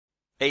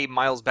Hey,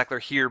 Miles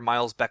Beckler here,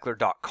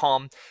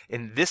 milesbeckler.com.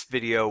 In this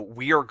video,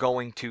 we are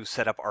going to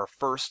set up our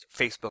first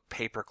Facebook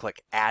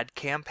pay-per-click ad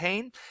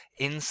campaign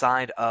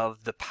inside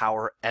of the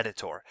Power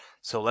Editor.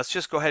 So let's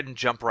just go ahead and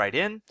jump right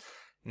in.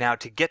 Now,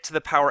 to get to the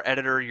Power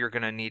Editor, you're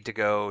going to need to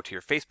go to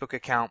your Facebook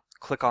account,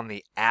 click on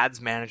the Ads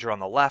Manager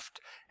on the left,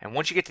 and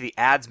once you get to the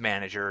Ads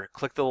Manager,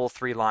 click the little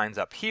three lines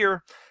up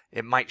here.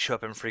 It might show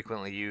up in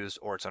frequently used,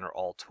 or it's under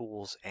all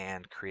tools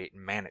and create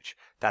and manage.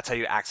 That's how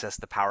you access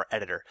the Power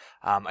Editor.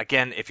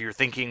 Again, if you're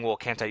thinking, well,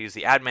 can't I use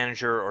the ad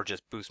manager or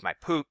just boost my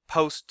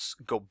posts?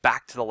 Go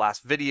back to the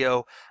last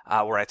video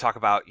where I talk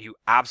about you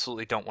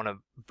absolutely don't want to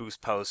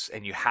boost posts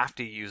and you have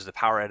to use the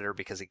Power Editor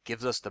because it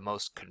gives us the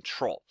most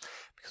control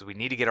because we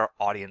need to get our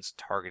audience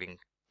targeting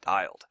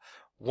dialed.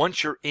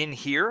 Once you're in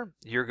here,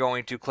 you're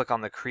going to click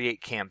on the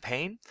Create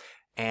Campaign.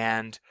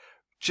 And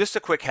just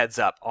a quick heads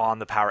up on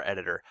the Power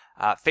Editor.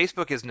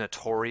 Facebook is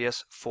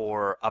notorious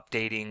for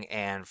updating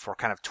and for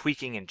kind of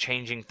tweaking and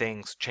changing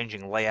things,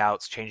 changing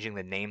layouts, changing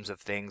the names of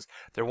things.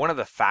 They're one of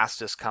the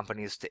fastest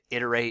companies to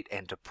iterate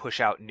and to push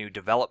out new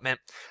development.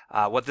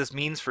 What this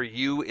means for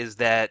you is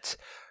that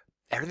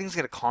everything's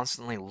going to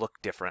constantly look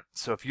different.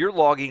 So if you're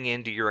logging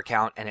into your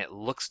account and it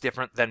looks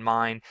different than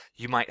mine,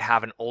 you might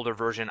have an older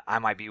version, I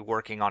might be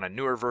working on a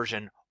newer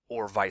version,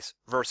 or vice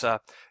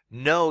versa.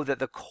 Know that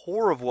the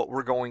core of what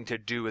we're going to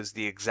do is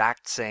the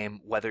exact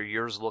same, whether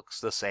yours looks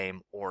the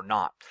same or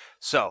not.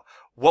 So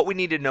what we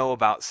need to know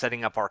about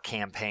setting up our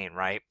campaign,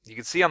 right? You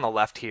can see on the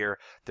left here,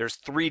 there's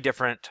three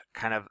different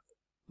kind of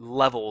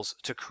levels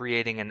to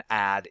creating an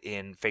ad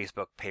in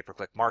Facebook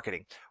pay-per-click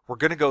marketing. We're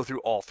going to go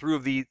through all three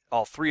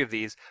of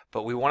these,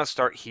 but we want to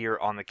start here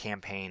on the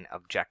campaign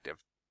objective.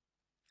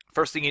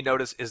 First thing you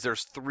notice is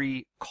there's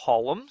three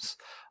columns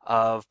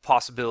of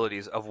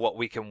possibilities of what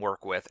we can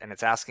work with, and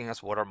it's asking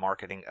us what our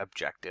marketing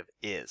objective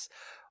is.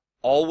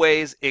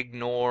 Always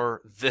ignore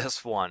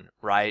this one,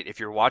 right? If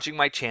you're watching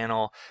my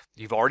channel,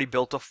 you've already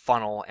built a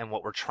funnel, and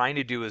what we're trying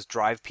to do is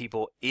drive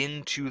people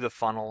into the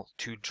funnel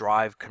to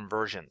drive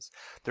conversions.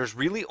 There's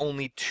really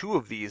only two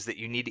of these that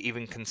you need to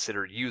even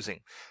consider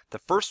using. The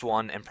first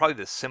one, and probably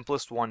the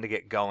simplest one to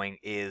get going,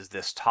 is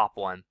this top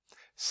one.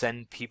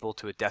 Send people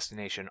to a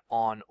destination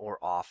on or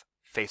off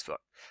Facebook.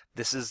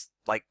 This is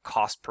like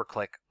cost per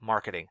click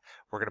marketing.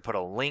 We're going to put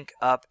a link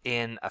up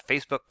in a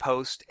Facebook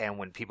post, and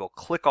when people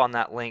click on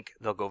that link,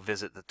 they'll go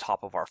visit the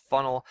top of our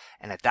funnel,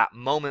 and at that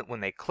moment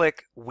when they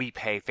click, we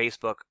pay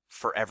Facebook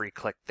for every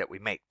click that we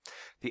make.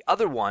 The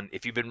other one,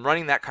 if you've been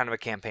running that kind of a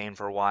campaign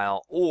for a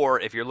while, or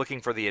if you're looking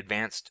for the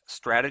advanced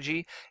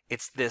strategy,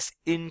 it's this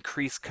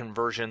increase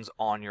conversions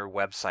on your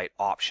website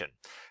option.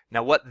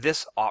 Now what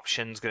this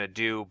option is going to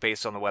do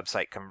based on the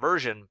website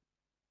conversion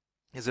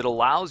is it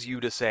allows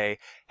you to say,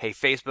 hey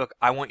Facebook,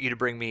 I want you to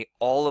bring me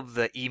all of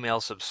the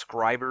email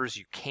subscribers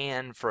you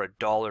can for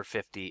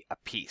 $1.50 a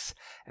piece.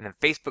 And then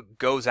Facebook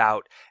goes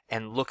out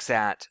and looks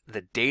at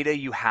the data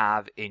you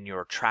have in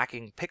your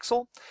tracking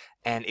pixel,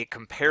 and it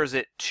compares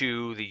it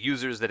to the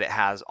users that it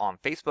has on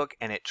Facebook,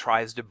 and it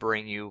tries to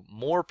bring you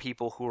more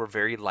people who are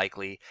very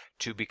likely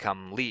to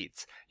become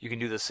leads. You can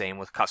do the same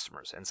with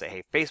customers and say,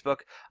 hey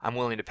Facebook, I'm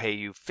willing to pay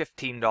you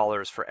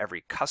 $15 for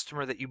every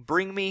customer that you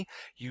bring me.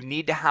 You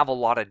need to have a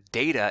lot of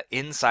data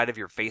inside of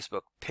your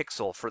Facebook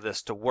pixel for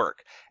this to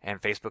work.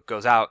 And Facebook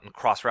goes out and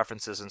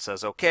cross-references and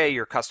says, okay,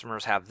 your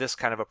customers have this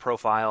kind of a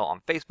profile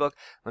on Facebook.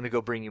 Let me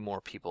go bring you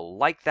more people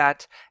like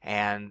that.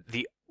 And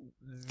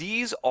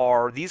these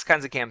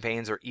kinds of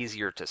campaigns are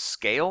easier to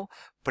scale,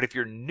 but if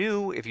you're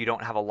new, if you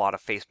don't have a lot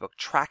of Facebook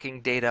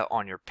tracking data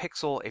on your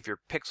pixel, if your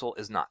pixel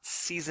is not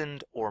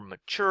seasoned or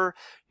mature,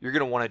 you're going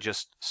to want to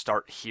just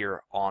start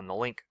here on the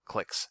link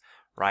clicks,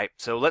 right?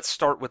 So let's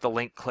start with the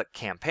link click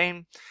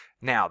campaign.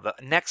 Now, the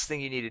next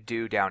thing you need to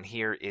do down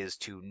here is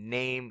to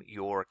name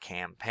your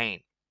campaign.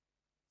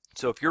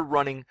 So if you're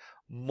running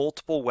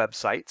multiple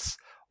websites,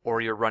 or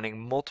you're running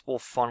multiple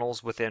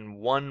funnels within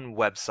one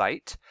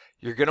website,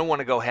 you're going to want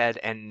to go ahead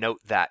and note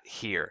that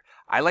here.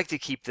 I like to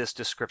keep this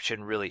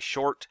description really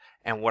short,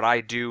 and what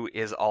I do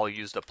is I'll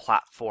use the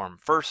platform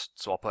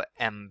first. So I'll put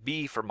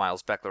MB for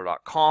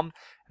milesbeckler.com,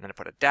 and then I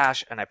put a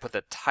dash, and I put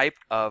the type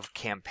of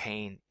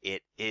campaign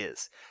it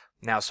is.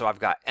 Now, so I've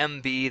got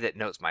MB that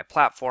notes my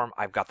platform,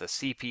 I've got the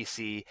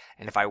CPC,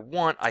 and if I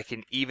want, I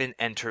can even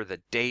enter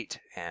the date,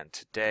 and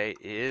today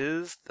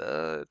is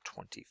the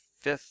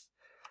 25th.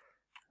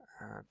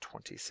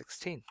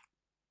 2016.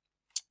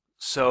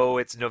 So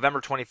it's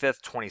November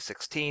 25th,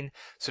 2016.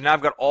 So now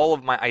I've got all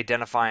of my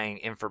identifying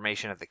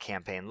information at the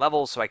campaign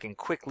level, so I can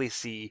quickly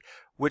see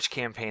which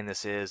campaign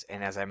this is,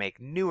 and as I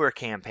make newer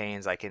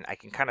campaigns, I can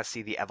kind of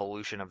see the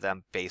evolution of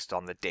them based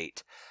on the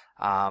date.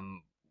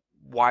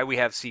 Why we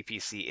have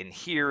CPC in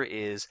here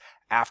is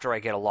after I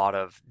get a lot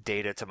of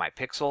data to my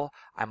pixel,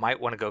 I might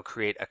want to go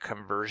create a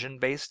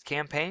conversion-based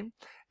campaign,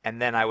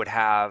 and then I would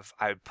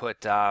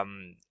put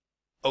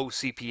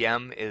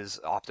OCPM is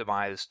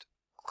optimized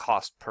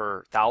cost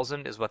per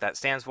thousand is what that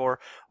stands for,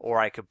 or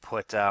I could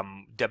put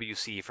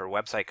WC for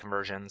website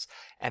conversions.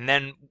 And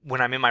then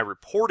when I'm in my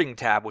reporting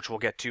tab, which we'll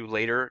get to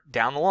later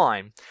down the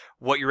line,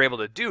 what you're able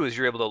to do is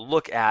you're able to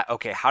look at,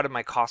 okay, how did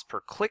my cost per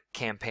click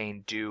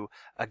campaign do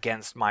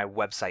against my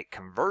website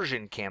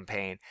conversion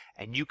campaign?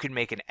 And you can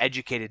make an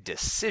educated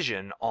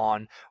decision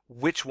on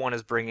which one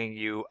is bringing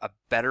you a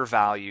better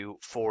value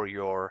for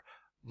your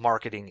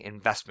marketing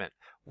investment,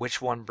 which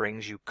one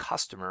brings you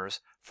customers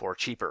for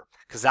cheaper,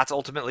 because that's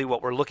ultimately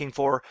what we're looking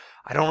for.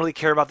 I don't really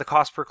care about the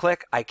cost per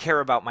click. I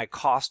care about my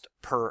cost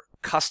per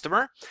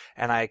customer,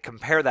 and I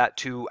compare that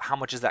to how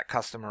much is that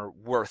customer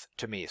worth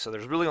to me. So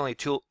there's really only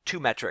two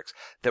metrics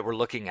that we're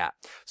looking at.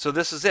 So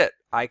this is it.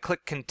 I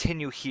click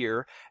continue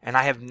here, and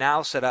I have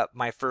now set up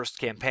my first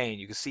campaign.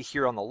 You can see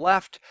here on the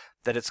left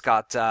that it's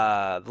got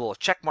the little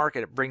check mark,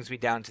 and it brings me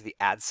down to the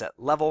ad set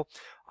level.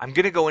 I'm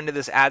going to go into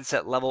this ad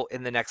set level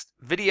in the next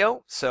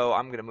video, so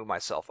I'm going to move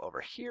myself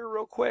over here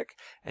real quick,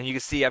 and you can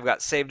see I've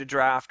got save to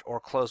draft or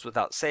close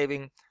without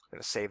saving. I'm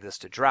going to save this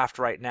to draft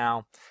right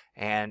now,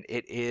 and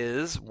it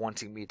is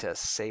wanting me to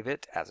save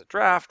it as a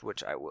draft,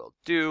 which I will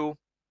do.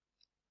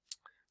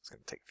 It's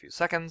going to take a few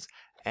seconds,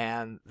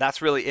 and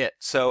that's really it.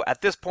 So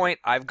at this point,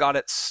 I've got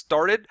it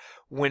started.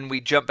 When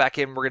we jump back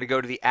in, we're going to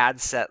go to the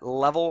ad set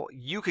level.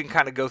 You can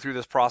kind of go through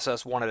this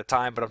process one at a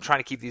time, but I'm trying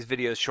to keep these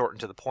videos short and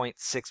to the point,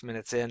 6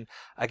 minutes in.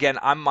 Again,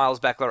 I'm Miles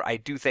Beckler. I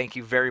do thank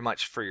you very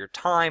much for your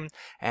time,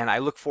 and I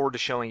look forward to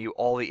showing you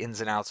all the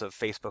ins and outs of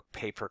Facebook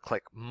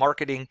pay-per-click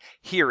marketing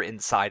here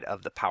inside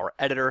of the Power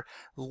Editor.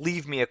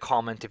 Leave me a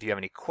comment if you have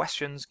any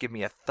questions. Give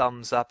me a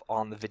thumbs up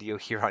on the video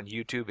here on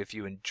YouTube if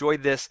you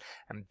enjoyed this,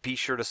 and be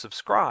sure to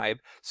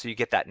subscribe so you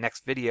get that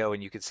next video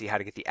and you can see how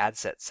to get the ad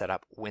set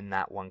up when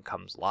that one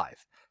comes live.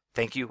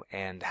 Thank you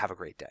and have a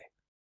great day.